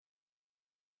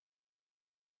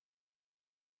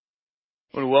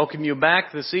I want to welcome you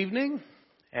back this evening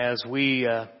as we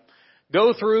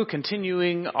go through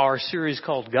continuing our series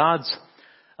called God's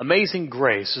Amazing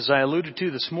Grace. As I alluded to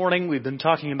this morning, we've been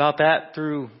talking about that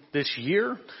through this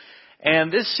year. And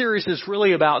this series is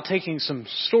really about taking some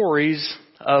stories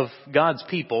of God's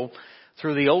people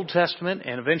through the Old Testament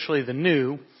and eventually the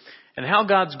New, and how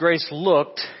God's grace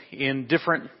looked in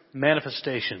different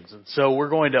manifestations. And so we're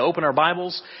going to open our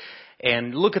Bibles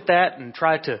and look at that and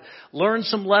try to learn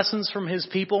some lessons from His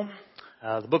people.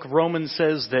 The book of Romans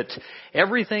says that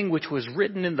everything which was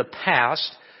written in the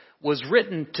past was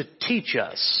written to teach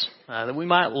us, that we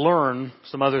might learn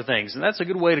some other things. And that's a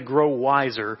good way to grow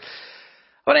wiser.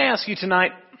 I want to ask you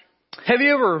tonight, have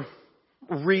you ever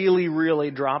really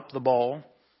dropped the ball?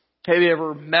 Have you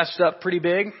ever messed up pretty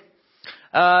big?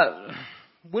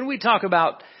 When we talk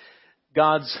about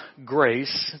God's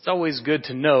grace, it's always good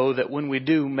to know that when we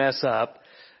do mess up,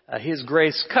 His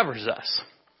grace covers us.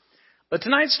 But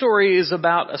tonight's story is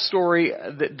about a story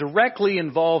that directly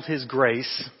involved His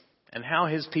grace and how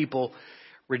His people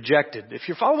rejected. If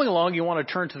you're following along, you want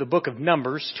to turn to the book of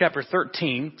Numbers, chapter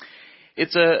 13.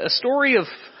 It's a story of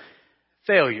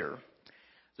failure.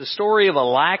 The story of a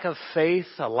lack of faith,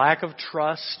 a lack of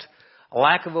trust, a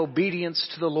lack of obedience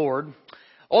to the Lord.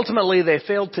 Ultimately, they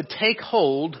failed to take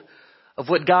hold of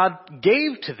what God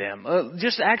gave to them,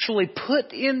 just actually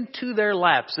put into their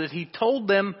laps, that He told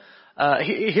them,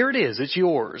 here it is, it's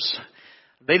yours.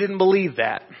 They didn't believe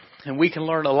that. And we can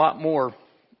learn a lot more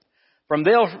from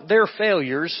their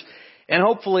failures and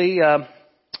hopefully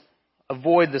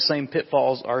avoid the same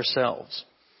pitfalls ourselves.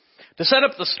 To set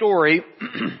up the story,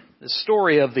 the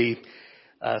story of the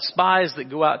spies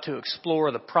that go out to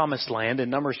explore the promised land in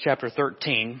Numbers chapter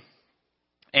 13.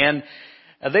 And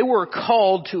they were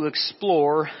called to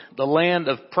explore the land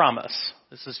of promise.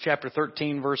 This is chapter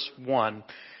 13, verse 1.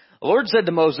 The Lord said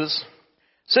to Moses,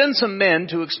 "Send some men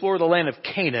to explore the land of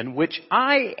Canaan, which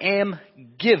I am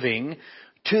giving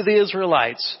to the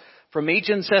Israelites from each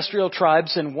ancestral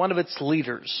tribes and one of its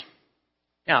leaders."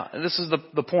 Now, this is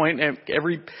the point.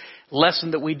 Every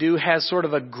lesson that we do has sort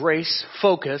of a grace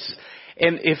focus.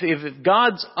 And if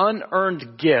God's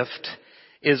unearned gift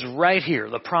is right here,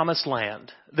 the promised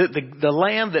land, the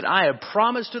land that I have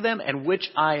promised to them and which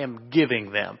I am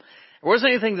giving them. It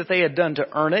wasn't anything that they had done to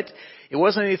earn it. It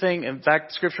wasn't anything, in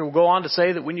fact, Scripture will go on to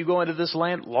say that when you go into this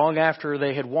land, long after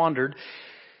they had wandered,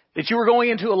 that you were going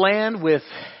into a land with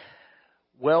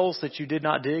wells that you did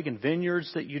not dig and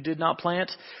vineyards that you did not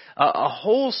plant. A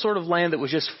whole sort of land that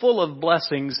was just full of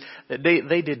blessings that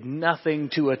they did nothing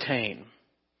to attain.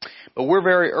 But we're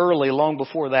very early, long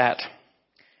before that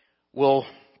will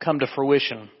come to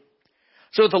fruition.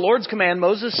 So at the Lord's command,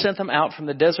 Moses sent them out from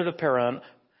the desert of Paran.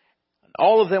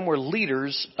 All of them were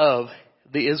leaders of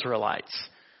the Israelites.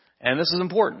 And this is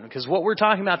important because what we're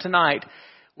talking about tonight,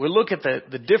 we'll look at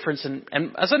the difference.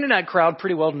 And a Sunday night crowd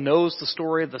pretty well knows the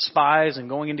story of the spies and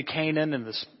going into Canaan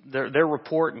and their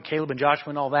report and Caleb and Joshua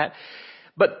and all that.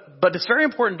 But it's very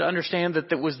important to understand that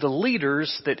it was the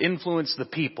leaders that influenced the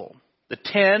people. The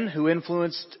 10 who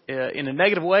influenced in a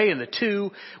negative way, and the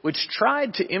 2 which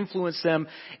tried to influence them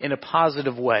in a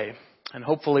positive way. And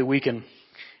hopefully we can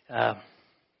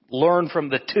learn from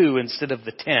the 2 instead of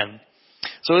the 10.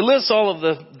 So he lists all of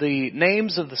the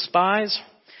names of the spies.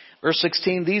 Verse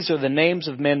 16, these are the names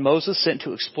of men Moses sent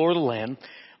to explore the land.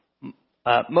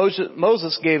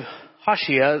 Moses gave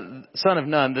Hoshea, son of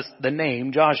Nun, the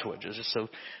name Joshua. Just so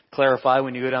clarify,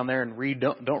 when you go down there and read,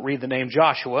 don't read the name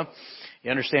Joshua. You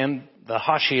understand the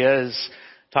Hoshea is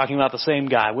talking about the same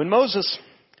guy. When Moses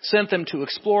sent them to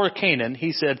explore Canaan,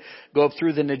 he said, go up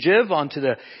through the Negev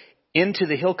into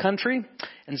the hill country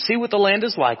and see what the land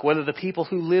is like, whether the people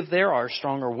who live there are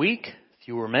strong or weak,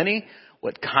 few or many.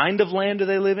 What kind of land do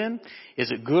they live in?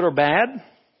 Is it good or bad?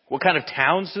 What kind of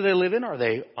towns do they live in? Are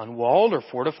they unwalled or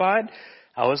fortified?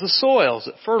 How is the soil? Is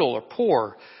it fertile or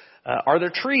poor? Are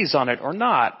there trees on it or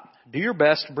not? Do your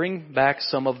best to bring back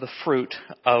some of the fruit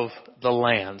of the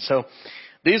land. So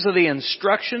these are the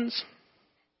instructions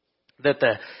that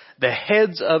the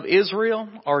heads of Israel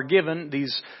are given,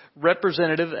 these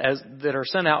representatives that are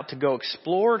sent out to go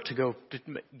explore, to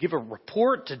give a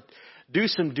report, to do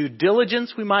some due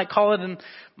diligence, we might call it in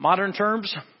modern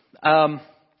terms.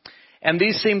 And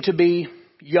these seem to be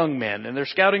young men. And their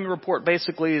scouting report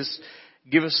basically is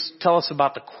tell us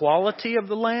about the quality of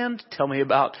the land, tell me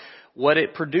about what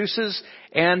it produces,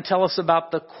 and tell us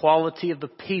about the quality of the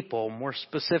people. More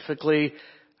specifically,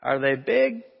 are they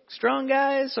big, strong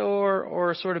guys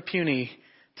or sort of puny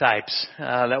types?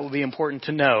 That will be important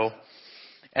to know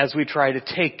as we try to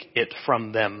take it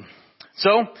from them.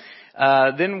 So,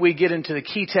 then we get into the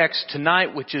key text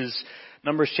tonight, which is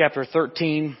Numbers chapter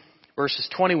 13, verses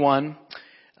 21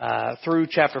 through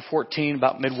chapter 14,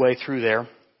 about midway through there.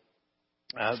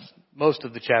 Most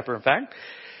of the chapter, in fact.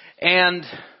 And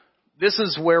this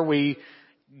is where we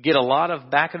get a lot of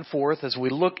back and forth as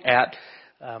we look at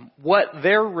what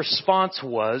their response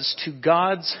was to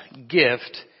God's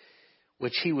gift,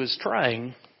 which He was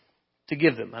trying to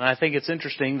give them. And I think it's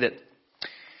interesting that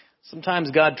sometimes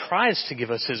God tries to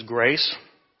give us His grace,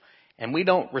 and we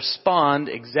don't respond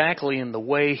exactly in the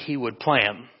way He would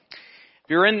plan. If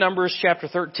you're in Numbers chapter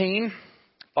 13,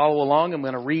 follow along. I'm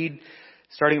going to read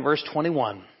starting verse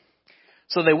 21.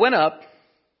 So they went up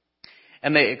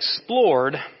and they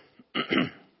explored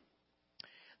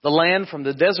the land from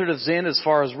the desert of Zin as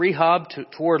far as Rehob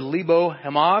toward Lebo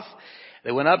Hamath.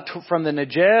 They went up from the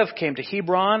Negev, came to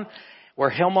Hebron, where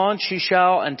Helmon,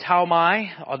 Shishal, and Talmai,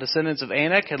 all descendants of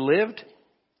Anak, had lived.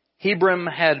 Hebron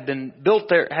had been built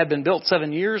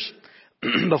 7 years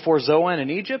before Zoan in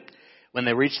Egypt. When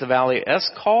they reached the valley of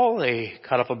Eshcol, they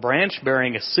cut off a branch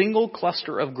bearing a single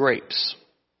cluster of grapes.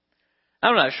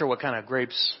 I'm not sure what kind of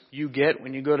grapes you get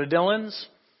when you go to Dillon's.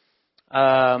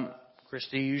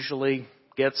 Christy usually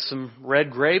gets some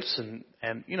red grapes,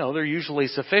 and you know, they're usually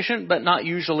sufficient, but not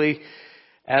usually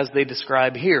as they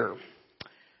describe here.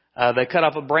 They cut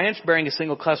off a branch bearing a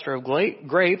single cluster of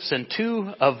grapes, and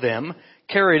 2 of them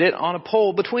carried it on a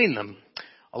pole between them,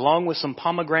 along with some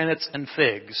pomegranates and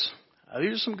figs.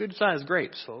 These are some good-sized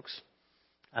grapes, folks.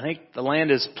 I think the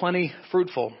land is plenty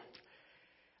fruitful.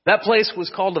 That place was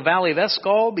called the Valley of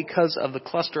Eshcol because of the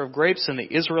cluster of grapes and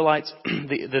the Israelites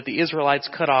that the Israelites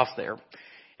cut off there.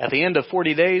 At the end of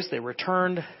 40 days, they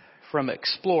returned from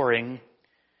exploring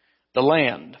the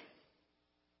land.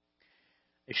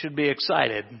 They should be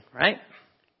excited, right?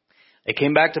 They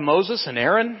came back to Moses and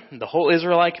Aaron and the whole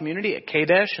Israelite community at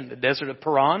Kadesh in the desert of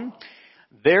Paran.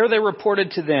 There they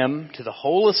reported to them, to the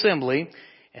whole assembly,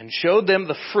 and showed them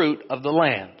the fruit of the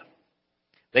land.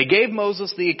 They gave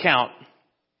Moses the account.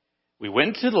 We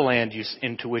went to the land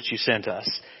into which you sent us,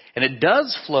 and it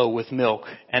does flow with milk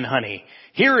and honey.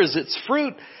 Here is its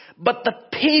fruit, but the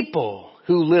people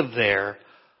who live there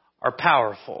are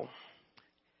powerful.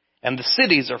 And the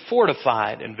cities are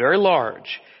fortified and very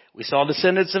large. We saw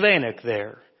descendants of Anak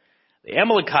there. The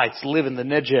Amalekites live in the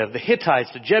Negev. The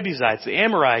Hittites, the Jebusites, the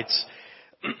Amorites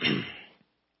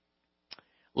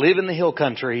live in the hill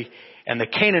country. And the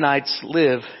Canaanites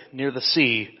live near the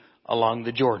sea along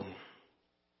the Jordan.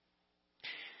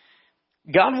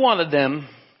 God wanted them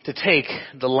to take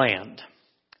the land.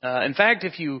 In fact,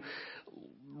 if you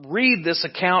read this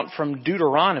account from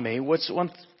Deuteronomy, what's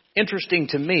interesting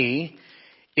to me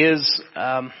is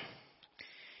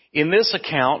in this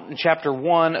account, in chapter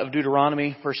 1 of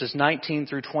Deuteronomy, verses 19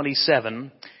 through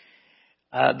 27,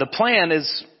 the plan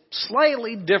is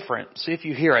slightly different. See if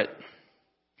you hear it.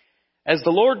 As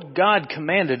the Lord God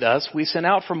commanded us, we sent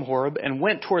out from Horeb and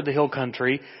went toward the hill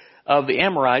country of the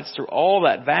Amorites through all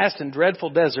that vast and dreadful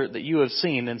desert that you have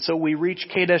seen. And so we reached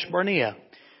Kadesh Barnea.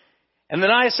 And then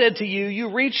I said to you,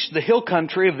 you reached the hill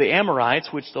country of the Amorites,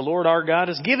 which the Lord our God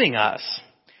is giving us.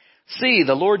 See,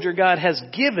 the Lord your God has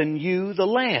given you the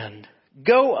land.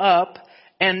 Go up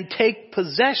and take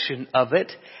possession of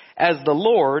it as the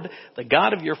Lord, the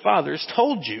God of your fathers,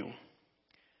 told you.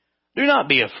 Do not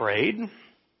be afraid.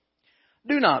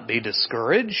 Do not be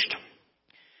discouraged.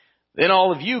 Then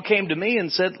all of you came to me and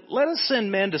said, let us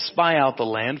send men to spy out the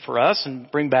land for us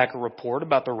and bring back a report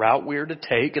about the route we are to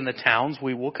take and the towns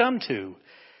we will come to.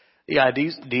 The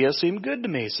idea seemed good to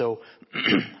me, so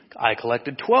I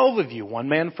collected 12 of you, 1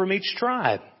 man from each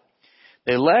tribe.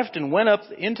 They left and went up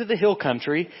into the hill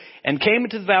country and came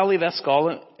into the valley of Eshcol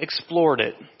and explored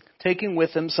it. Taking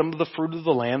with them some of the fruit of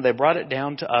the land, they brought it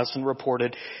down to us and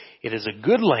reported, it is a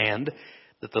good land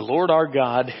that the Lord our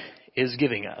God is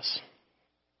giving us.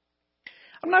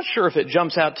 I'm not sure if it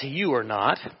jumps out to you or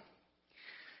not,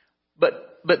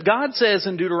 but God says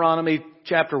in Deuteronomy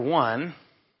chapter 1,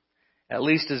 at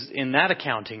least as in that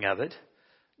accounting of it,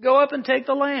 go up and take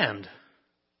the land.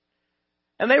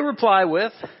 And they reply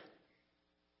with,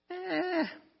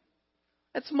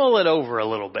 let's mull it over a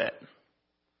little bit.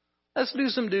 Let's do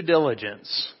some due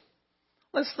diligence.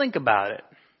 Let's think about it.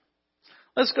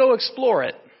 Let's go explore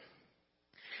it.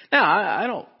 Now, I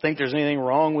don't think there's anything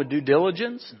wrong with due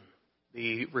diligence.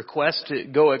 The request to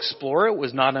go explore it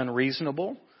was not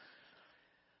unreasonable.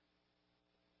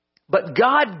 But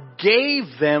God gave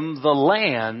them the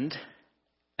land,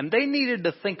 and they needed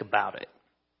to think about it.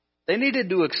 They needed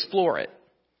to explore it.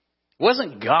 It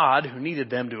wasn't God who needed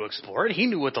them to explore it. He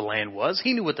knew what the land was.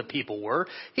 He knew what the people were.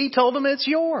 He told them, it's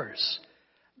yours.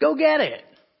 Go get it.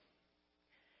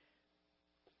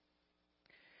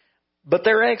 But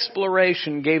their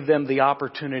exploration gave them the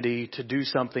opportunity to do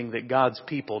something that God's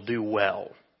people do well.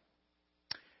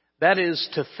 That is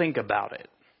to think about it.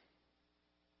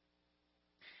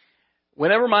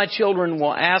 Whenever my children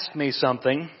will ask me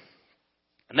something,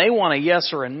 and they want a yes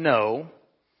or a no,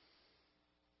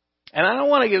 and I don't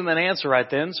want to give them an answer right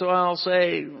then, so I'll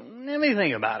say, let me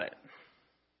think about it.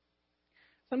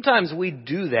 Sometimes we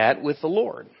do that with the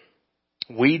Lord.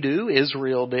 We do,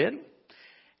 Israel did.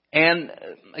 And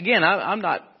again, I'm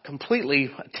not completely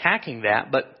attacking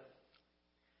that, but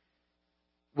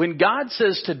when God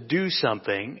says to do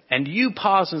something and you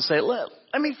pause and say, let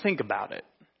me think about it.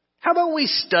 How about we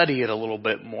study it a little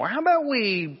bit more? How about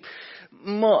we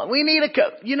need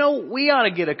we ought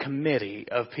to get a committee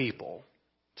of people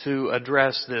to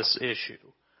address this issue.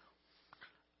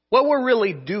 What we're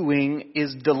really doing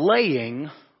is delaying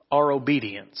our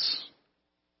obedience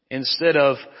instead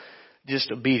of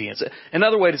just obedience.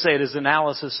 Another way to say it is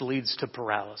analysis leads to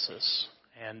paralysis.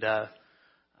 And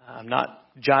I'm not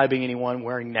jibing anyone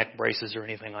wearing neck braces or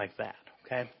anything like that,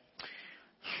 okay?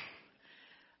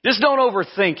 Just don't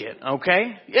overthink it,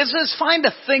 okay? It's fine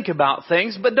to think about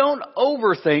things, but don't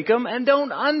overthink them and don't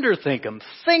underthink them.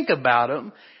 Think about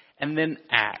them and then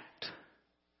act.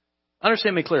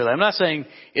 Understand me clearly. I'm not saying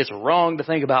it's wrong to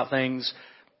think about things,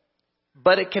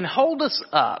 but it can hold us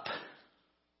up.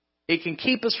 It can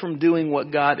keep us from doing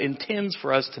what God intends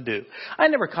for us to do. I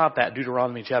never caught that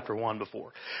Deuteronomy chapter 1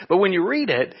 before. But when you read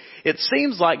it, it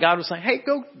seems like God was saying, hey,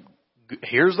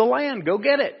 here's the land, go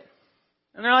get it.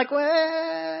 And they're like,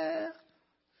 well,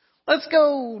 let's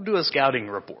go do a scouting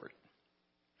report.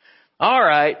 All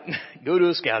right, go do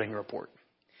a scouting report.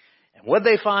 And what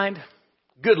they find?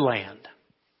 Good land.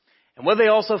 And what they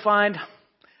also find?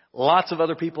 Lots of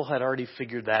other people had already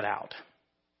figured that out.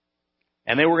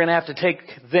 And they were going to have to take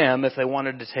them if they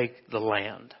wanted to take the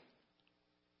land.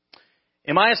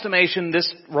 In my estimation,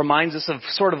 this reminds us of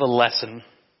sort of a lesson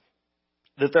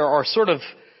that there are sort of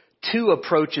two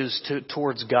approaches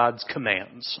towards God's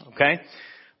commands, okay?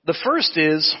 The first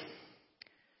is,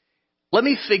 let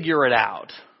me figure it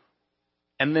out,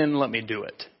 and then let me do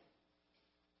it.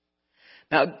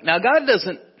 Now God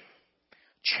doesn't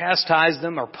chastise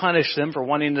them or punish them for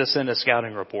wanting to send a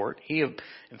scouting report. In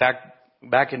fact,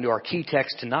 back into our key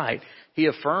text tonight, He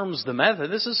affirms the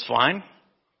method. This is fine.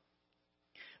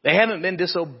 They haven't been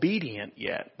disobedient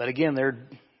yet, but again,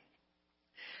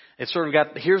 it's sort of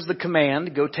got, here's the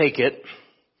command, go take it,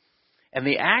 and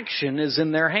the action is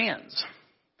in their hands.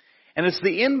 And it's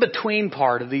the in-between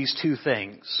part of these two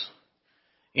things.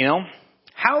 You know,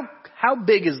 how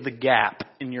big is the gap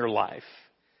in your life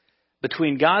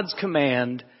between God's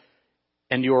command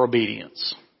and your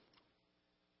obedience?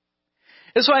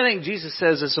 That's why I think Jesus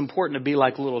says it's important to be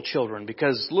like little children,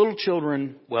 because little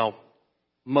children, well,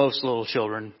 most little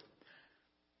children,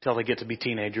 till they get to be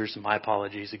teenagers, and my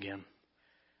apologies again,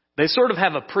 they sort of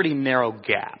have a pretty narrow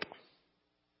gap.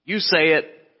 You say it,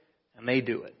 and they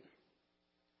do it.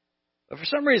 But for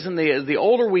some reason, the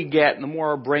older we get and the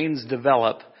more our brains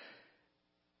develop,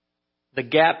 the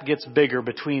gap gets bigger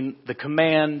between the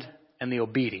command and the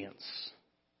obedience.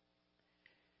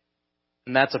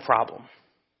 And that's a problem.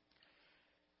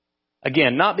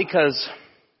 Again, not because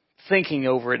thinking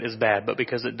over it is bad, but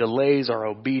because it delays our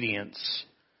obedience.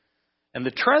 And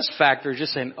the trust factor is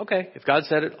just saying, okay, if God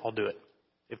said it, I'll do it.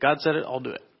 If God said it, I'll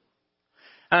do it.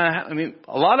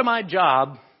 A lot of my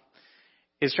job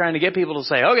is trying to get people to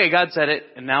say, okay, God said it,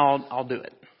 and now I'll do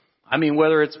it.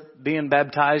 Whether it's being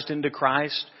baptized into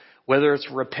Christ, whether it's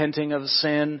repenting of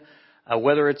sin,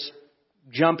 whether it's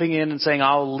jumping in and saying,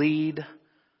 I'll lead,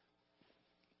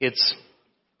 it's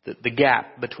the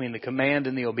gap between the command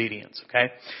and the obedience,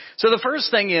 okay? So the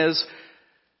first thing is,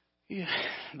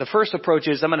 the first approach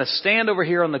is I'm going to stand over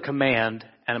here on the command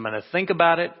and I'm going to think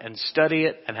about it and study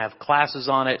it and have classes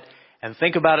on it and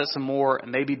think about it some more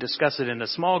and maybe discuss it in a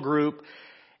small group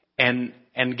and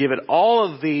give it all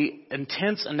of the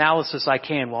intense analysis I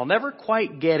can while never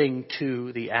quite getting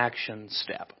to the action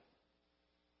step.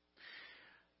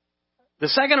 The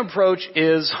second approach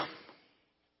is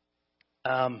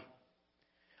I'm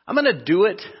going to do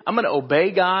it, I'm going to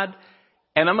obey God,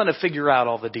 and I'm going to figure out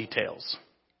all the details.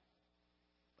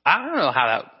 I don't know how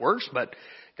that works, but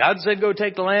God said go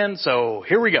take the land, so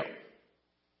here we go.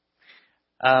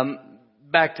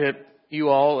 Back to you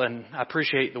all, and I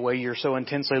appreciate the way you're so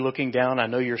intensely looking down. I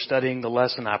know you're studying the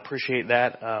lesson. I appreciate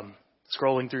that.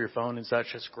 Scrolling through your phone and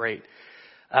such is great.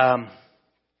 The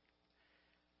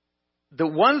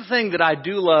one thing that I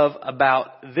do love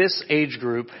about this age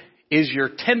group is your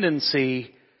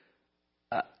tendency,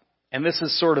 and this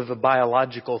is sort of a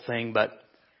biological thing, but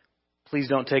please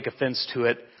don't take offense to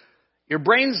it. your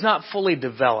brain's not fully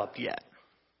developed yet.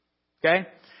 Okay?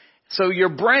 So your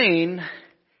brain,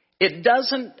 it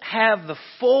doesn't have the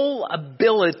full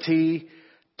ability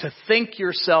to think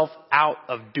yourself out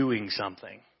of doing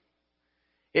something.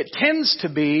 It tends to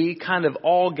be kind of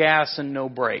all gas and no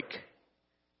brake.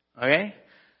 Okay?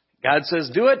 God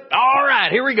says, do it. All right,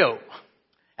 here we go.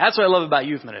 That's what I love about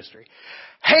youth ministry.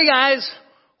 Hey guys,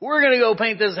 we're going to go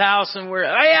paint this house and oh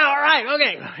yeah, all right,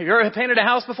 okay. You ever painted a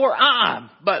house before?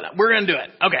 But we're going to do it.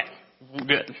 Okay,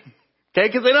 good. Okay,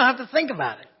 because they don't have to think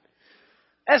about it.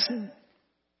 That's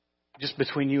just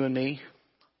between you and me.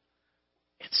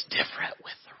 It's different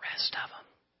with the rest of them.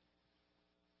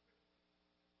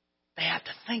 They have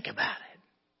to think about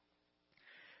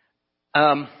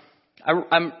it.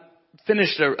 I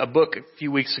finished a book a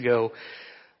few weeks ago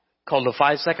called The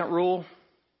 5-Second Rule.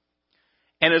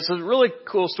 And it's a really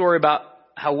cool story about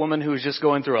how a woman who was just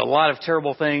going through a lot of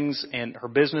terrible things, and her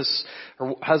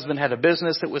husband had a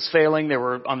business that was failing. They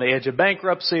were on the edge of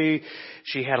bankruptcy.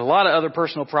 She had a lot of other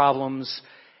personal problems.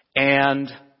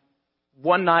 And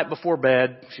one night before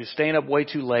bed, she was staying up way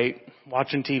too late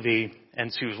watching TV.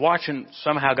 And she was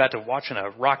somehow got to watching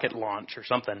a rocket launch or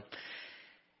something.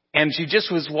 And she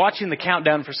just was watching the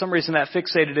countdown. For some reason, that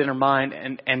fixated in her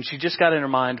mind. And she just got in her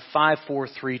mind, 5, 4,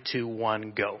 3, 2,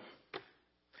 1, go.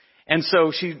 And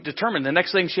so she determined the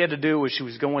next thing she had to do was she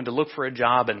was going to look for a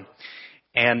job.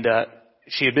 And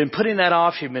she had been putting that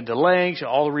off. She had been delaying.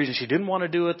 All the reasons she didn't want to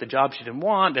do it, the job she didn't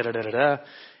want, da-da-da-da-da.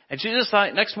 And she just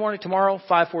thought, next morning, tomorrow,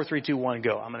 5, 4, 3, 2, 1,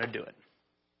 go. I'm going to do it.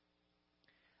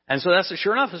 And so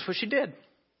sure enough, that's what she did.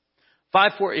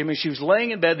 5, 4, she was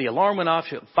laying in bed, the alarm went off,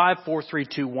 she went 5, 4, 3,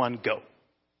 2, 1, go.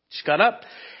 She got up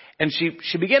and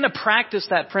she began to practice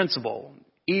that principle,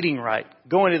 eating right,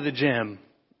 going to the gym,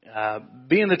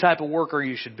 being the type of worker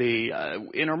you should be,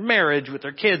 in her marriage with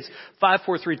her kids, 5,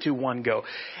 4, 3, 2, 1, go.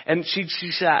 And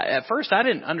she said, at first I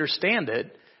didn't understand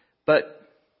it, but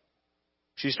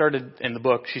she started in the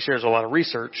book, she shares a lot of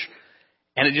research,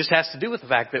 and it just has to do with the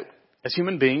fact that as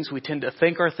human beings, we tend to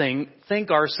think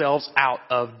ourselves out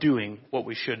of doing what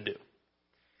we should do.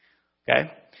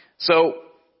 Okay? So,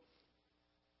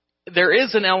 there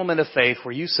is an element of faith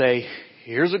where you say,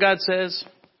 here's what God says,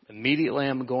 immediately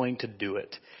I'm going to do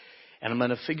it. And I'm going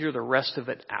to figure the rest of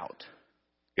it out.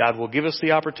 God will give us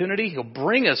the opportunity. He'll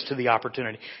bring us to the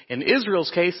opportunity. In Israel's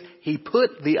case, He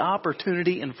put the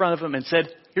opportunity in front of them and said,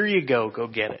 here you go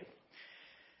get it.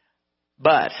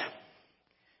 But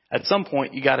at some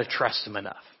point, you got to trust Him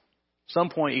enough. At some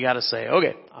point, you got to say,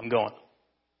 okay, I'm going.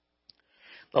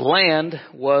 The land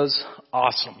was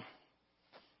awesome.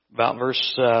 About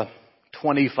verse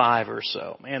 25 or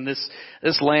so. Man,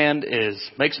 this land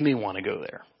makes me want to go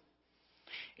there.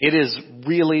 It is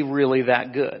really, really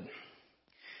that good.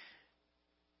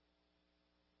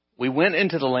 We went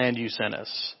into the land you sent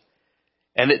us.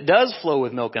 And it does flow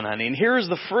with milk and honey. And here's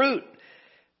the fruit.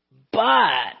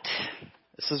 But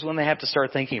this is when they have to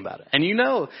start thinking about it. And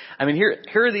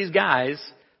here are these guys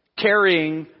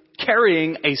carrying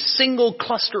a single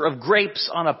cluster of grapes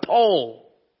on a pole.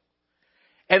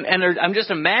 And I'm just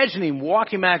imagining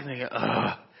walking back and thinking,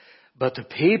 but the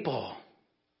people,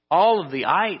 all of the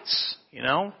ites,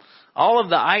 all of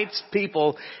the ites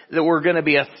people that were going to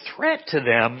be a threat to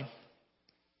them,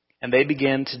 and they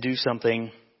begin to do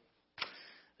something,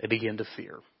 they begin to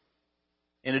fear.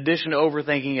 In addition to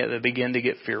overthinking it, they begin to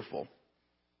get fearful.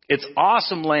 It's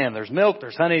awesome land. There's milk,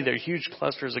 there's honey, there's huge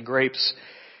clusters of grapes.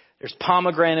 There's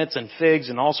pomegranates and figs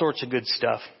and all sorts of good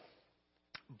stuff.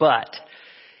 But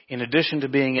in addition to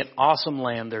being an awesome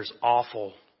land, there's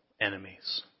awful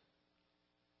enemies.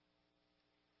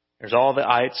 There's all the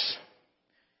ites.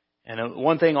 And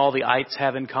one thing all the ites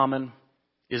have in common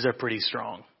is they're pretty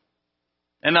strong.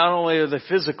 And not only are they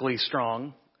physically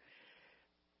strong,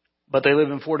 but they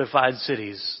live in fortified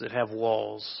cities that have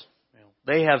walls.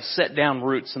 They have set down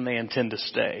roots and they intend to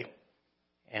stay.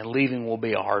 And leaving will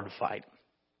be a hard fight.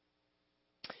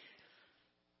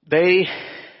 They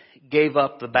gave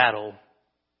up the battle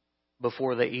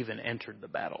before they even entered the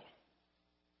battle.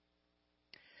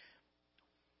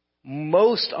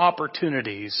 Most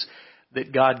opportunities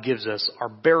that God gives us are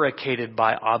barricaded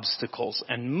by obstacles.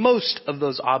 And most of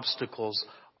those obstacles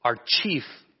are chief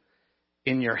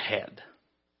in your head.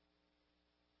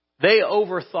 They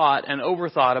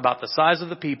overthought about the size of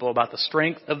the people, about the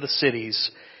strength of the cities,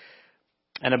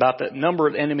 and about the number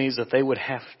of enemies that they would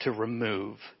have to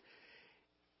remove.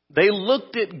 They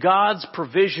looked at God's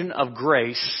provision of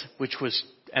grace,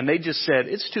 and they just said,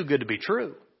 it's too good to be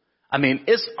true.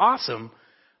 It's awesome,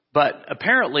 but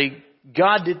apparently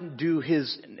God didn't do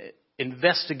His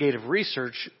investigative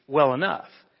research well enough.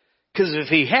 Because if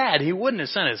He had, He wouldn't have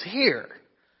sent us here.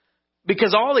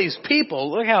 Because all these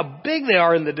people, look how big they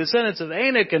are in the descendants of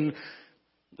Anak and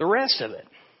the rest of it.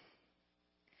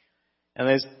 And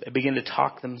they begin to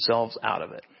talk themselves out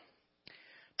of it.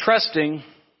 Trusting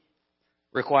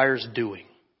requires doing.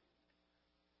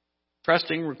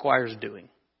 Trusting requires doing.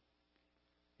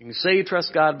 You can say you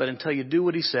trust God, but until you do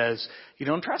what He says, you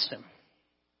don't trust Him.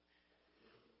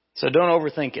 So don't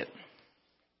overthink it.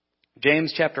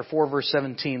 James chapter 4, verse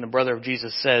 17, the brother of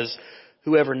Jesus says,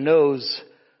 whoever knows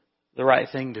the right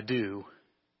thing to do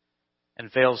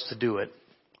and fails to do it,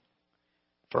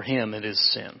 for him it is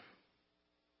sin.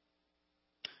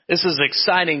 This is an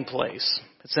exciting place.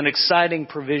 It's an exciting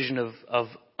provision of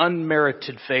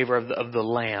unmerited favor of the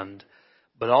land.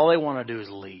 But all they want to do is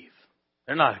leave.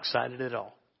 They're not excited at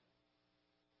all.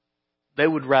 They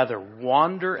would rather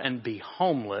wander and be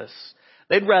homeless.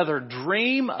 They'd rather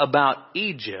dream about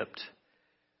Egypt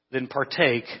than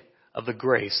partake of the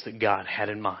grace that God had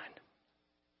in mind.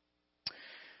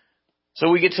 So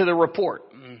we get to the report.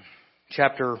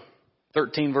 Chapter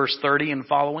 13, verse 30 and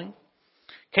following.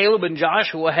 Caleb and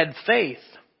Joshua had faith,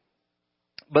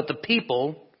 but the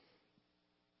people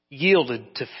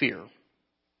yielded to fear.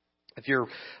 If you're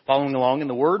following along in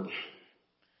the Word,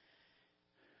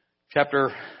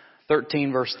 chapter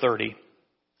 13, verse 30.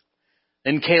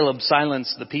 Then Caleb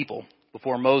silenced the people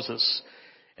before Moses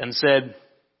and said,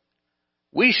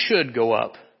 we should go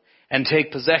up and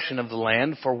take possession of the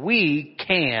land, for we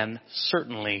can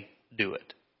certainly do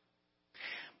it.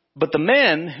 But the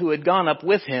men who had gone up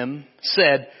with him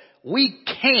said, we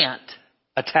can't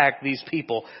attack these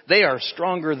people. They are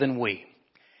stronger than we.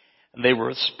 And they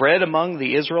were spread among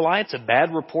the Israelites a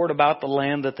bad report about the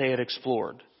land that they had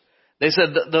explored. They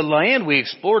said, the land we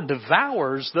explored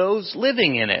devours those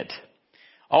living in it.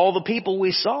 All the people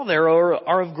we saw there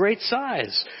are of great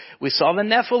size. We saw the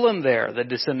Nephilim there, the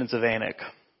descendants of Anak.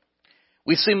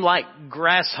 We seem like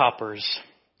grasshoppers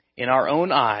in our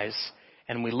own eyes,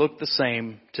 and we look the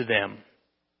same to them.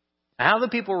 How do the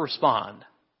people respond?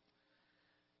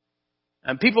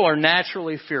 And people are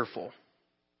naturally fearful.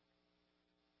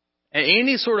 And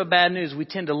any sort of bad news, we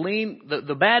tend to lean,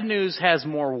 the bad news has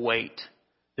more weight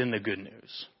than the good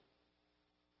news.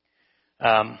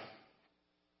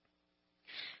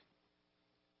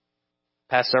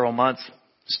 Past several months,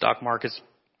 stock markets,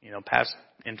 past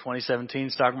in 2017,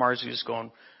 stock markets are just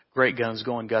going great guns,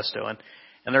 going gusto.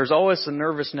 And there's always a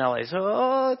nervous Nelly.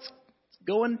 So, it's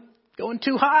going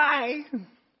too high.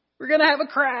 We're going to have a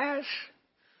crash.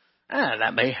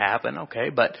 That may happen, okay,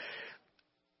 but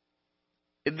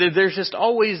there's just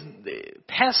always,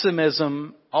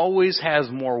 pessimism always has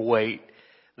more weight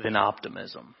than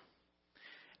optimism.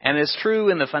 And it's true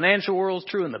in the financial world,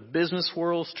 it's true in the business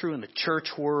world, it's true in the church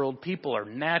world. People are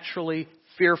naturally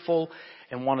fearful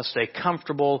and want to stay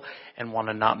comfortable and want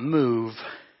to not move,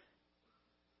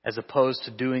 as opposed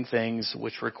to doing things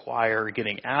which require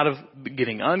getting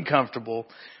uncomfortable,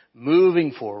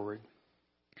 moving forward.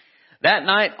 That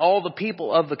night, all the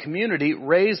people of the community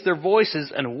raised their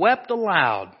voices and wept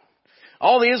aloud.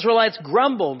 All the Israelites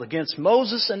grumbled against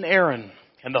Moses and Aaron,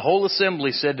 and the whole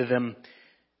assembly said to them,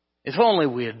 if only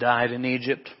we had died in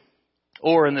Egypt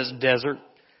or in this desert.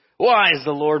 Why is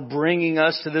the Lord bringing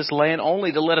us to this land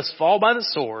only to let us fall by the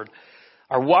sword?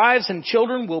 Our wives and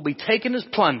children will be taken as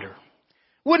plunder.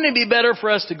 Wouldn't it be better for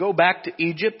us to go back to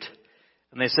Egypt?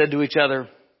 And they said to each other,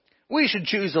 we should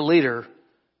choose a leader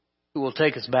who will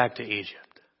take us back to Egypt.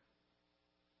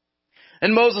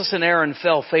 And Moses and Aaron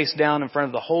fell face down in front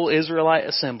of the whole Israelite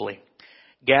assembly,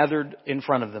 gathered in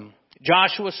front of them.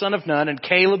 Joshua son of Nun and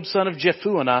Caleb son of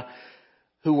Jephunneh,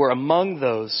 who were among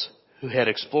those who had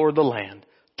explored the land,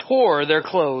 tore their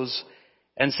clothes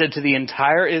and said to the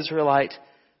entire Israelite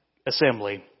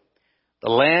assembly,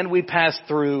 the land we passed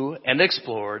through and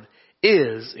explored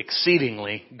is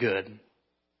exceedingly good.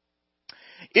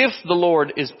 If the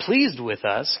Lord is pleased with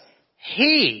us,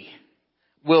 He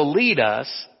will lead us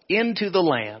into the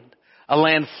land, a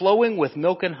land flowing with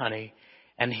milk and honey,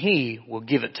 and He will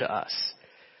give it to us.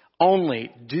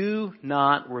 Only do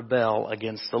not rebel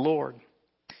against the Lord.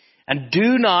 And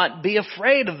do not be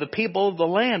afraid of the people of the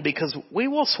land, because we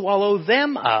will swallow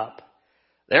them up.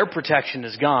 Their protection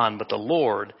is gone, but the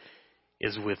Lord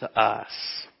is with us.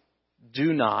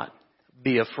 Do not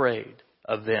be afraid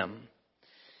of them.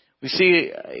 We see,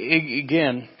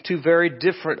 again, two very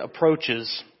different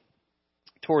approaches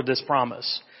toward this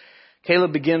promise.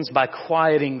 Caleb begins by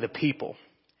quieting the people.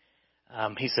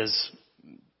 He says,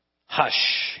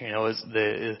 hush, is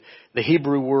the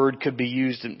Hebrew word could be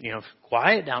used in,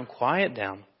 quiet down, quiet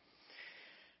down.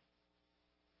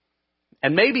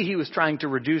 And maybe he was trying to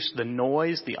reduce the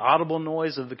noise, the audible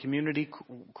noise of the community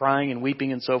crying and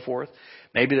weeping and so forth.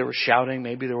 Maybe there was shouting,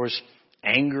 maybe there was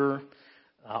anger.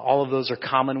 All of those are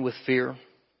common with fear.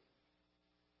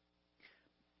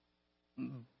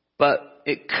 But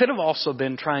it could have also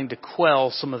been trying to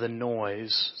quell some of the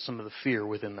noise, some of the fear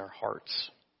within their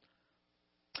hearts.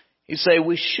 You say,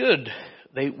 we should,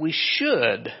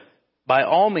 by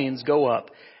all means, go up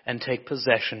and take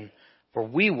possession, for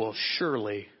we will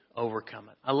surely overcome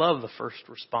it. I love the first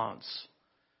response.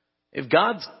 If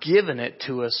God's given it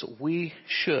to us, we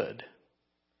should.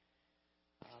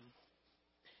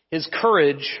 His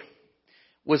courage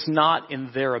was not in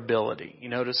their ability. You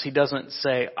notice he doesn't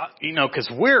say,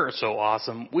 because we're so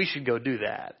awesome, we should go do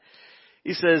that.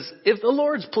 He says, if the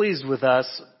Lord's pleased with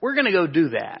us, we're going to go do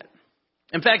that.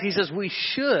 In fact, he says we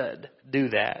should do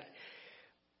that.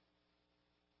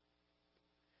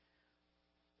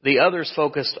 The others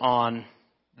focused on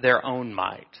their own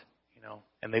might,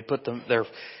 and they put the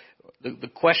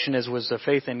question is, was their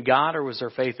faith in God or was their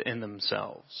faith in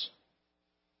themselves?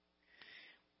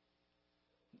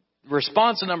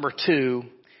 Response number 2,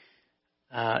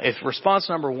 if response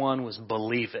number 1 was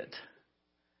believe it,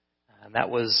 and that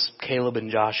was Caleb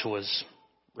and Joshua's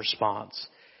response.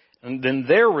 And then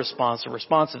their response, the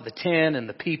response of the 10 and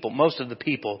the people, most of the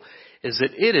people, is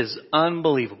that it is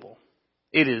unbelievable.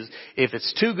 It is, if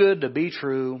it's too good to be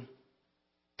true,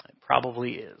 it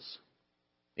probably is.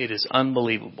 It is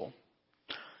unbelievable.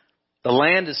 The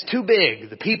land is too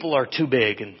big, the people are too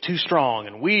big and too strong,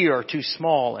 and we are too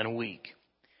small and weak.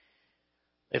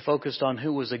 They focused on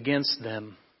who was against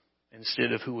them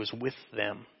instead of who was with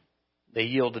them. They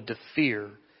yielded to fear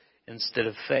instead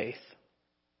of faith.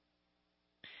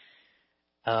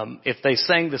 If they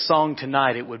sang the song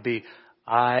tonight, it would be,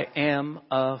 I am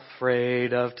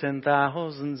afraid of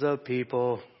 10,000s of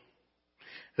people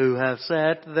who have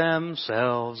set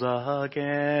themselves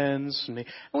against me.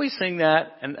 And we sing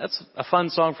that, and that's a fun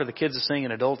song for the kids to sing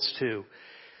and adults too.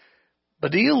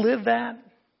 But do you live that?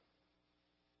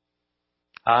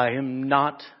 I am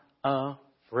not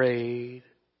afraid.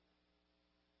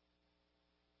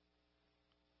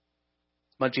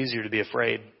 It's much easier to be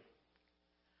afraid.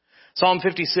 Psalm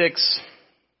 56,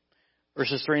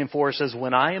 verses 3 and 4 says,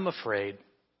 when I am afraid,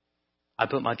 I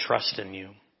put my trust in you.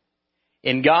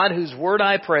 In God, whose word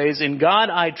I praise, in God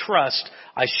I trust,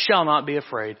 I shall not be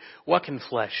afraid. What can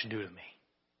flesh do to me?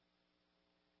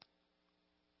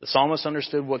 The psalmist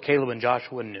understood what Caleb and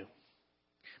Joshua knew.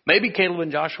 Maybe Caleb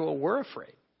and Joshua were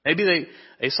afraid. Maybe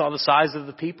they saw the size of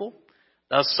the people.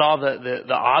 They saw the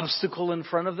obstacle in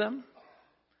front of them.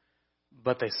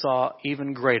 But they saw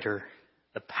even greater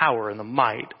the power and the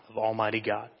might of Almighty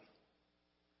God.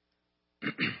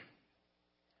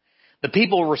 The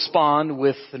people respond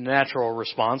with the natural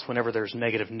response whenever there's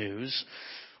negative news,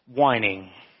 whining.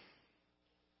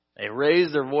 They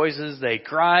raised their voices, they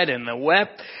cried and they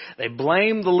wept, they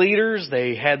blamed the leaders,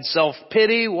 they had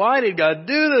self-pity. Why did God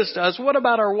do this to us? What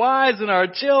about our wives and our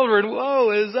children?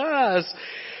 Woe is us.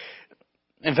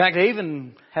 In fact, they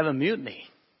even have a mutiny.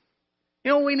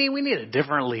 We need a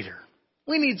different leader.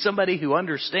 We need somebody who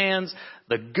understands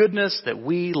the goodness that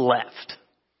we left.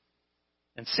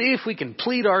 And see if we can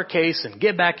plead our case and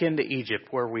get back into Egypt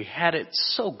where we had it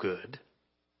so good.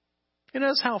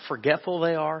 That's how forgetful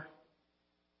they are.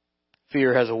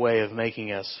 Fear has a way of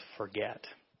making us forget.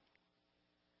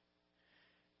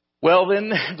 Well,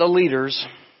 then the leaders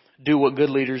do what good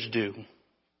leaders do.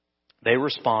 They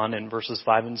respond in verses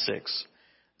 5 and 6.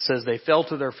 It says they fell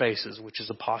to their faces, which is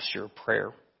a posture of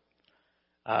prayer.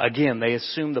 Again, they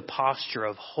assume the posture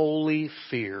of holy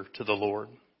fear to the Lord.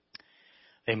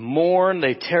 They mourn,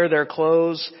 they tear their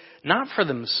clothes, not for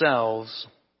themselves,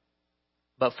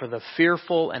 but for the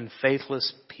fearful and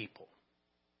faithless people.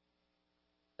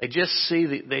 They just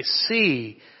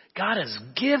see God has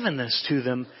given this to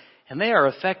them, and they are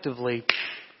effectively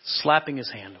slapping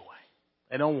his hand away.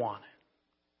 They don't want it.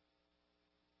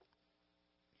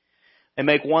 They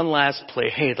make one last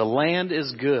plea. Hey, the land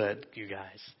is good, you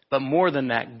guys. But more than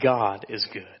that, God is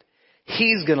good.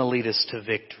 He's going to lead us to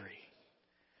victory.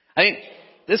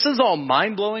 This is all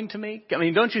mind-blowing to me.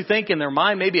 Don't you think in their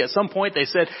mind, maybe at some point they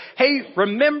said, hey,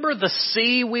 remember the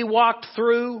sea we walked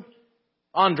through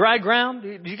on dry ground?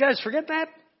 Did you guys forget that?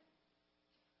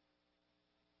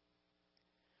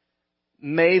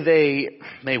 May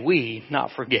we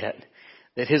not forget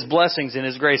that his blessings and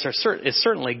his grace is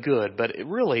certainly good, but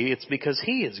it's because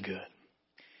he is good.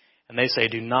 And they say,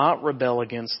 do not rebel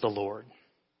against the Lord.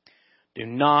 Do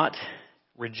not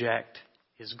reject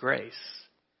his grace.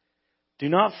 Do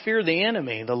not fear the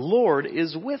enemy. The Lord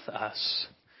is with us.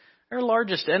 Their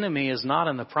largest enemy is not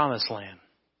in the promised land.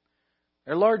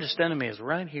 Their largest enemy is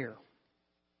right here.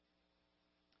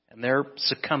 And they're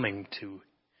succumbing to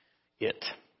it,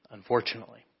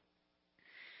 unfortunately.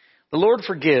 The Lord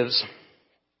forgives.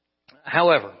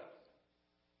 However,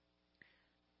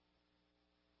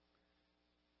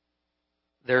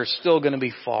 there's still going to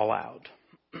be fallout.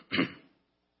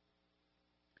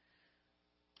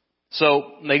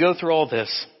 So they go through all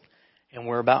this, and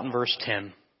we're about in verse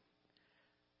 10.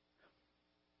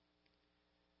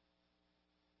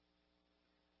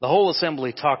 The whole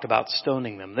assembly talked about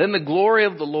stoning them. Then the glory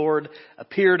of the Lord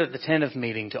appeared at the tent of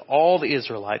meeting to all the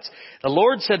Israelites. The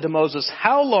Lord said to Moses,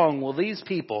 "How long will these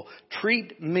people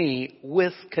treat me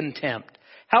with contempt?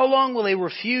 How long will they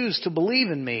refuse to believe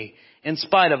in me in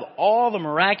spite of all the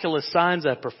miraculous signs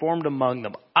I performed among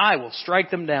them? I will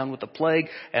strike them down with a plague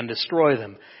and destroy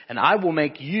them, and I will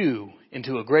make you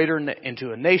into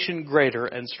a nation greater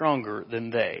and stronger than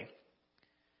they."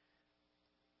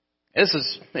 This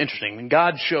is interesting. When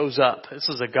God shows up, this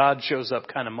is a God shows up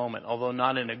kind of moment, although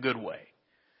not in a good way.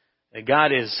 That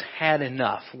God has had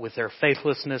enough with their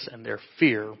faithlessness and their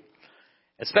fear,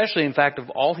 especially in fact of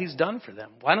all He's done for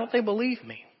them. Why don't they believe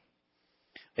me?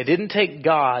 They didn't take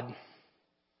God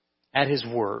at His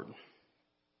word.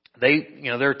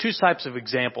 There are two types of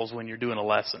examples when you're doing a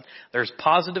lesson. There's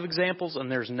positive examples and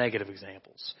there's negative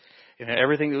examples.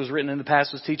 Everything that was written in the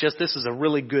past was teach us. This is a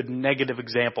really good negative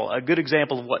example, a good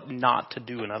example of what not to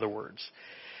do, in other words.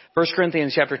 1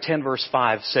 Corinthians chapter 10 verse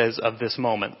 5 says of this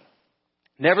moment,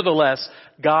 "Nevertheless,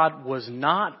 God was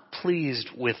not pleased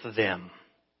with them,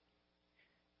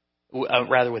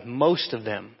 rather with most of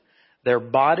them. Their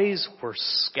bodies were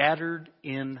scattered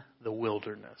in the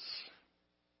wilderness."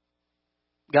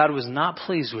 God was not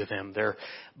pleased with them. Their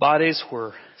bodies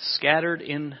were scattered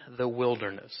in the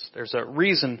wilderness. There's a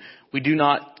reason we do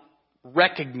not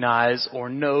recognize or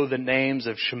know the names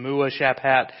of Shemua,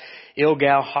 Shaphat,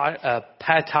 Ilgal,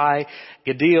 Patai,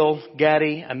 Gadil,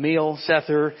 Gadi, Amil,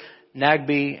 Sethur,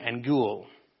 Nagbi, and Gul.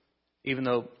 Even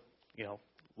though,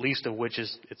 least of which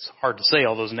it's hard to say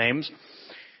all those names.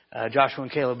 Joshua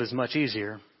and Caleb is much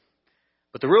easier.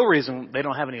 But the real reason they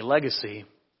don't have any legacy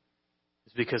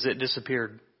is because it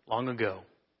disappeared long ago,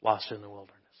 lost in the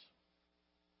wilderness.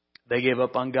 They gave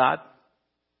up on God.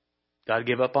 God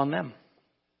gave up on them.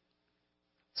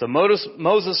 So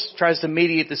Moses tries to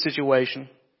mediate the situation.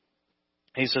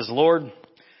 He says, "Lord,"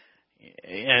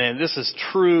 and this is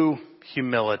true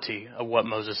humility of what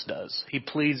Moses does. He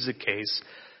pleads the case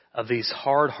of these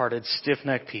hard-hearted,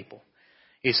 stiff-necked people.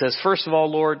 He says, "First of all,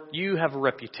 Lord, you have a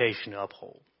reputation to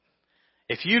uphold.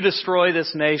 If you destroy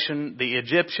this nation, the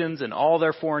Egyptians and all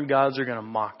their foreign gods are going to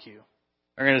mock you.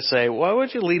 They're going to say, what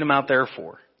would you lead them out there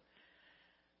for?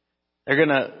 They're going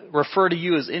to refer to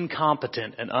you as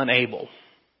incompetent and unable."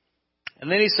 And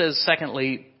then he says,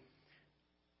 secondly,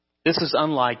 "This is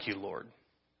unlike you, Lord.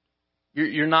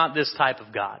 You're not this type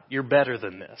of God. You're better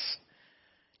than this.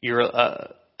 You're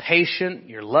patient,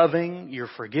 you're loving, you're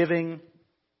forgiving.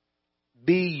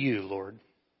 Be you, Lord."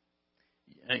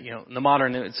 In the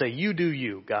modern, it would say, "You do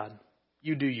you, God.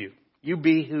 You do you. You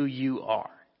be who you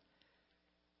are.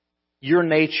 Your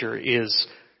nature is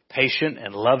patient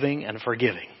and loving and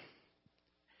forgiving."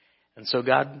 And so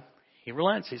God, He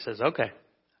relents. He says, "Okay,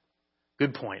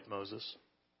 good point, Moses.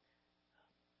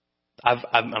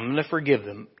 I'm going to forgive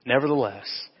them.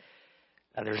 Nevertheless,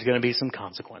 there's going to be some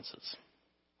consequences.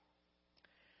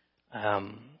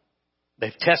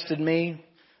 They've tested me.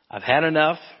 I've had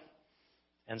enough.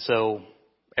 And so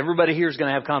everybody here is going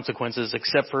to have consequences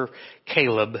except for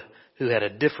Caleb, who had a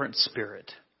different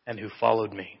spirit and who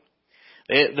followed me.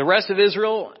 The rest of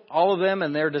Israel, all of them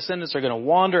and their descendants are going to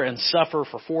wander and suffer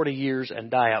for 40 years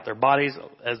and die out. Their bodies,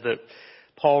 as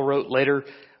Paul wrote later,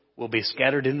 will be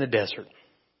scattered in the desert."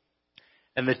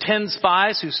 And the 10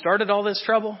 spies who started all this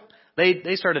trouble,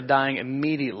 they started dying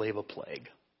immediately of a plague.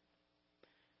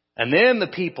 And then the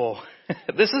people, to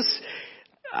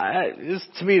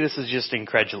me, this is just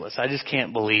incredulous. I just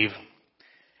can't believe.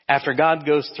 After God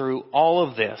goes through all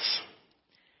of this,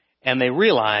 and they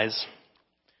realize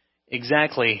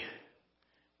exactly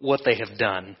what they have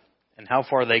done and how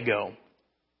far they go.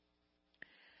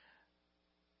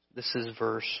 This is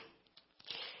verse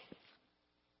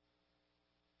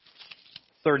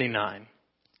 39.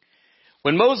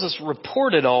 "When Moses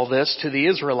reported all this to the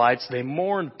Israelites, they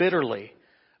mourned bitterly.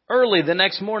 Early the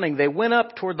next morning, they went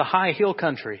up toward the high hill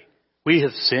country. 'We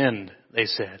have sinned,' they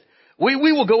said. We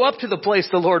will go up to the place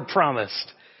the Lord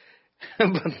promised."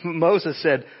 But Moses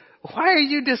said, "Why are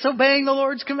you disobeying the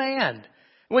Lord's command?"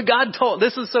 When God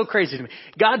this is so crazy to me.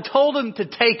 God told them to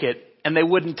take it and they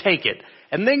wouldn't take it.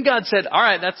 And then God said, "All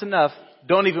right, that's enough.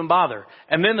 Don't even bother."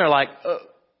 And then they're like,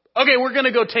 "Okay, we're going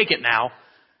to go take it now."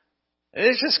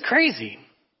 It's just crazy.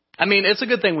 I mean, it's a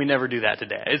good thing we never do that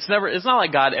today. It's not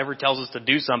like God ever tells us to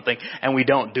do something and we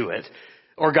don't do it.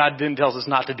 Or God then tells us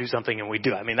not to do something and we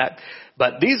do. I mean that,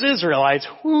 but these Israelites,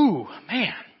 whoo,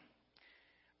 man.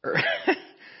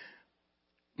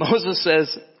 Moses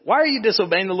says, why are you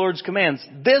disobeying the Lord's commands?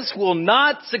 This will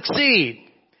not succeed.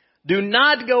 Do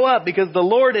not go up because the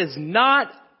Lord is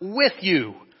not with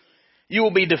you. You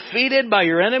will be defeated by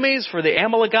your enemies, for the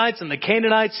Amalekites and the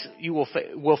Canaanites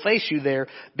will face you there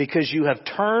because you have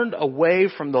turned away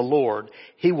from the Lord.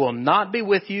 He will not be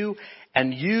with you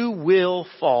and you will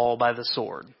fall by the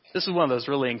sword. This is one of those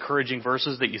really encouraging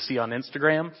verses that you see on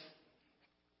Instagram.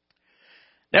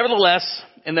 Nevertheless,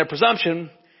 in their presumption,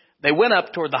 they went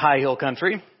up toward the high hill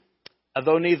country,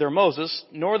 though neither Moses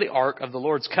nor the ark of the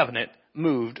Lord's covenant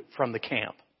moved from the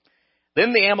camp.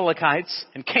 Then the Amalekites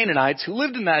and Canaanites who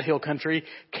lived in that hill country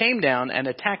came down and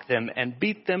attacked them and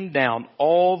beat them down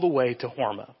all the way to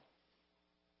Hormah.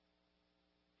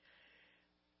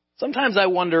 Sometimes I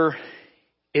wonder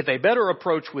if a better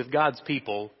approach with God's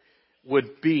people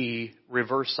would be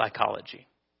reverse psychology.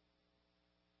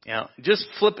 You know,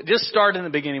 just start in the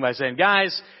beginning by saying,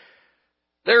 guys,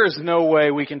 there is no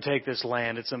way we can take this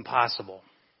land. It's impossible.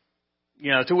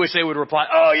 You know, to which they would reply,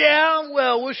 oh yeah,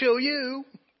 well, we'll show you.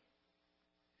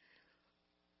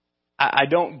 I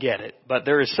don't get it, but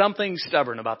there is something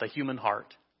stubborn about the human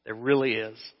heart. There really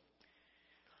is.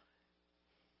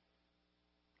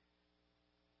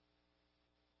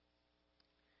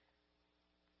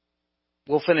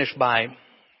 We'll finish by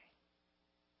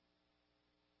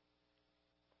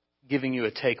giving you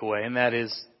a takeaway, and that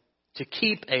is to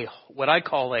keep what I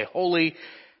call a holy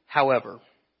however.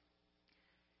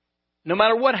 No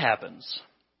matter what happens,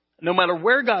 no matter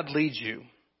where God leads you,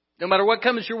 no matter what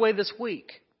comes your way this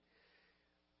week,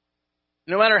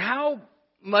 no matter how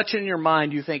much in your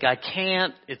mind you think, I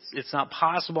can't, it's not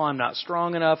possible, I'm not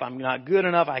strong enough, I'm not good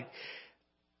enough,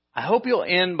 I hope you'll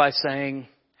end by saying,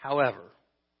 however,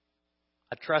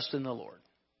 I trust in the Lord.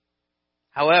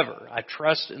 However, I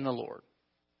trust in the Lord.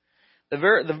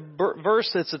 The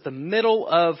verse that's at the middle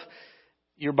of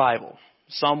your Bible,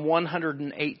 Psalm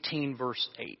 118, verse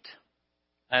 8.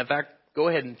 In fact, go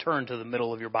ahead and turn to the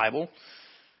middle of your Bible.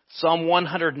 Psalm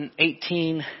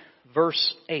 118,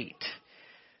 verse 8.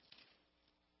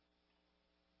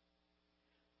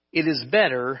 It is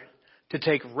better to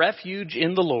take refuge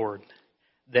in the Lord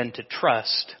than to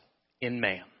trust in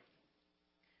man.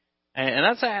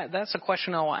 And that's a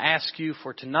question I will ask you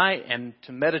for tonight and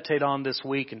to meditate on this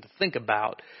week and to think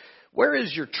about. Where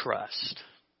is your trust?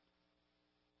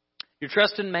 Your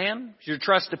trust in man? Does your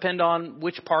trust depend on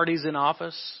which party's in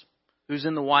office? Who's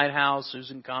in the White House?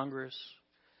 Who's in Congress?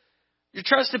 Your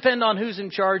trust depend on who's in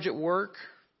charge at work?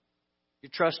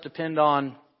 Your trust depend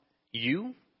on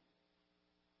you?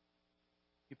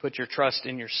 You put your trust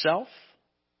in yourself?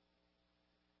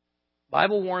 The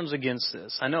Bible warns against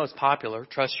this. I know it's popular.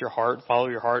 Trust your heart, follow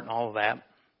your heart, and all of that.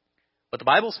 But the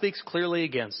Bible speaks clearly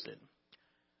against it.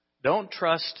 Don't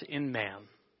trust in man.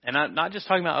 And I'm not just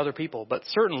talking about other people, but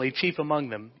certainly chief among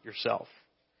them, yourself.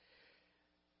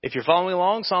 If you're following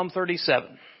along, Psalm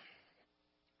 37,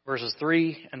 verses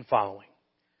 3 and following.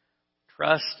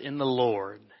 Trust in the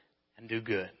Lord and do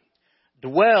good.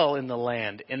 Dwell in the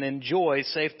land and enjoy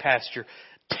safe pasture.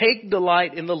 Take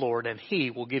delight in the Lord, and He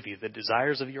will give you the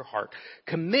desires of your heart.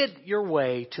 Commit your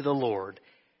way to the Lord.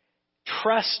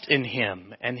 Trust in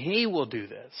Him, and He will do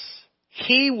this.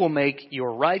 He will make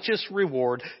your righteous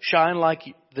reward shine like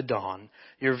the dawn,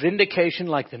 your vindication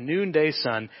like the noonday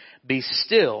sun. Be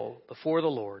still before the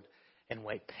Lord and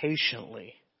wait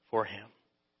patiently for Him.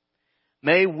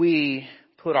 May we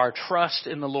put our trust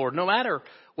in the Lord, no matter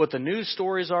what the news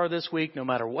stories are this week, no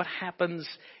matter what happens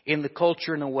in the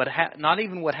culture, not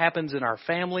even what happens in our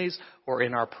families or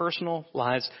in our personal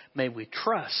lives. May we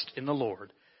trust in the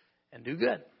Lord and do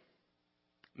good.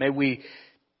 May we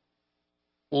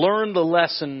learn the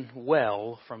lesson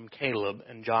well from Caleb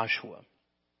and Joshua.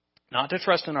 Not to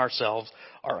trust in ourselves,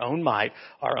 our own might,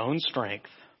 our own strength,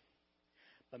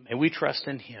 but may we trust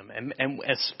in Him. And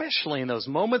especially in those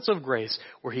moments of grace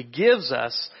where He gives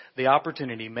us the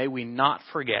opportunity, may we not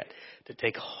forget to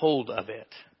take hold of it.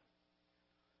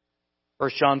 1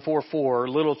 John 4:4,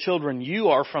 little children, you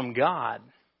are from God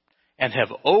and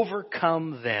have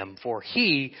overcome them. For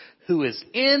He who is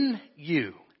in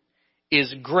you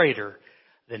is greater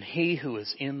than he who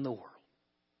is in the world.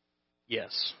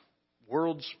 Yes,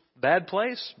 world's a bad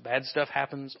place. Bad stuff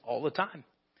happens all the time.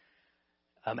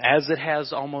 As it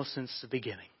has almost since the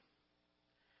beginning.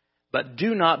 But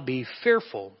do not be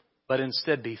fearful, but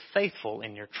instead be faithful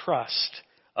in your trust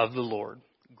of the Lord.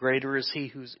 Greater is He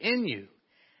who's in you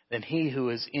than he who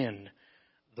is in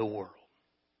the world.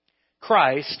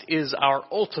 Christ is our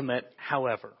ultimate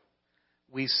however.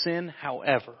 We sin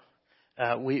however.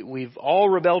 We've all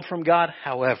rebelled from God,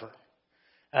 however.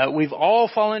 We've all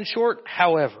fallen short,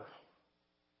 however.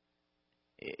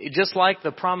 Just like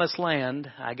the promised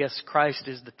land, I guess Christ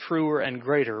is the truer and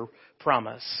greater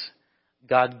promise.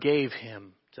 God gave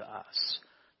Him to us.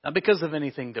 Not because of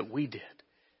anything that we did,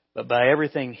 but by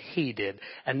everything He did.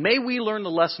 And may we learn the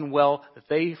lesson well that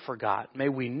they forgot. May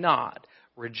we not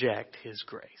reject His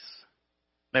grace.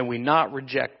 May we not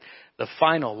reject the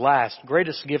final, last,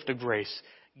 greatest gift of grace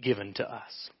given to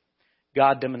us.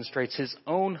 God demonstrates His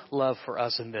own love for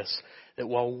us in this, that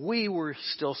while we were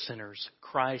still sinners,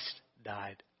 Christ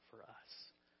died for us.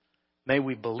 May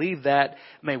we believe that,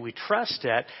 may we trust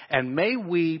that, and may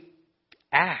we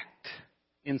act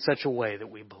in such a way that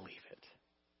we believe it.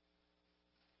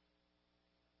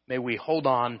 May we hold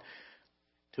on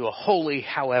to a holy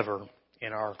however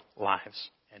in our lives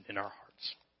and in our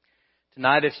hearts.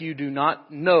 Tonight, if you do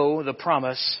not know the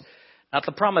promise, not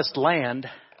the promised land,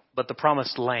 but the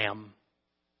promised Lamb,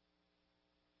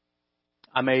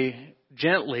 I may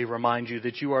gently remind you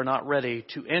that you are not ready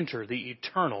to enter the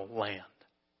eternal land.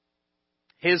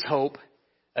 His hope,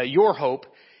 your hope,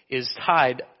 is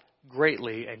tied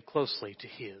greatly and closely to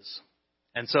His.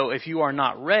 And so if you are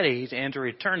not ready to enter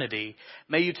eternity,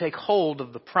 may you take hold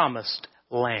of the promised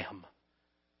Lamb.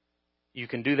 You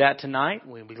can do that tonight.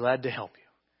 We'll be glad to help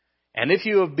you. And if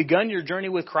you have begun your journey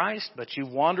with Christ, but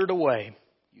you've wandered away,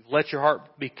 you've let your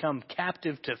heart become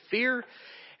captive to fear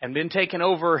and been taken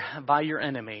over by your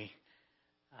enemy,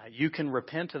 you can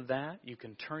repent of that. You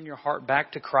can turn your heart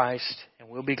back to Christ, and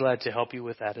we'll be glad to help you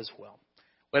with that as well.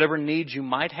 Whatever needs you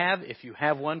might have, if you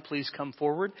have one, please come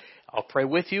forward. I'll pray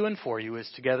with you and for you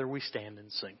as together we stand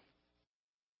and sing.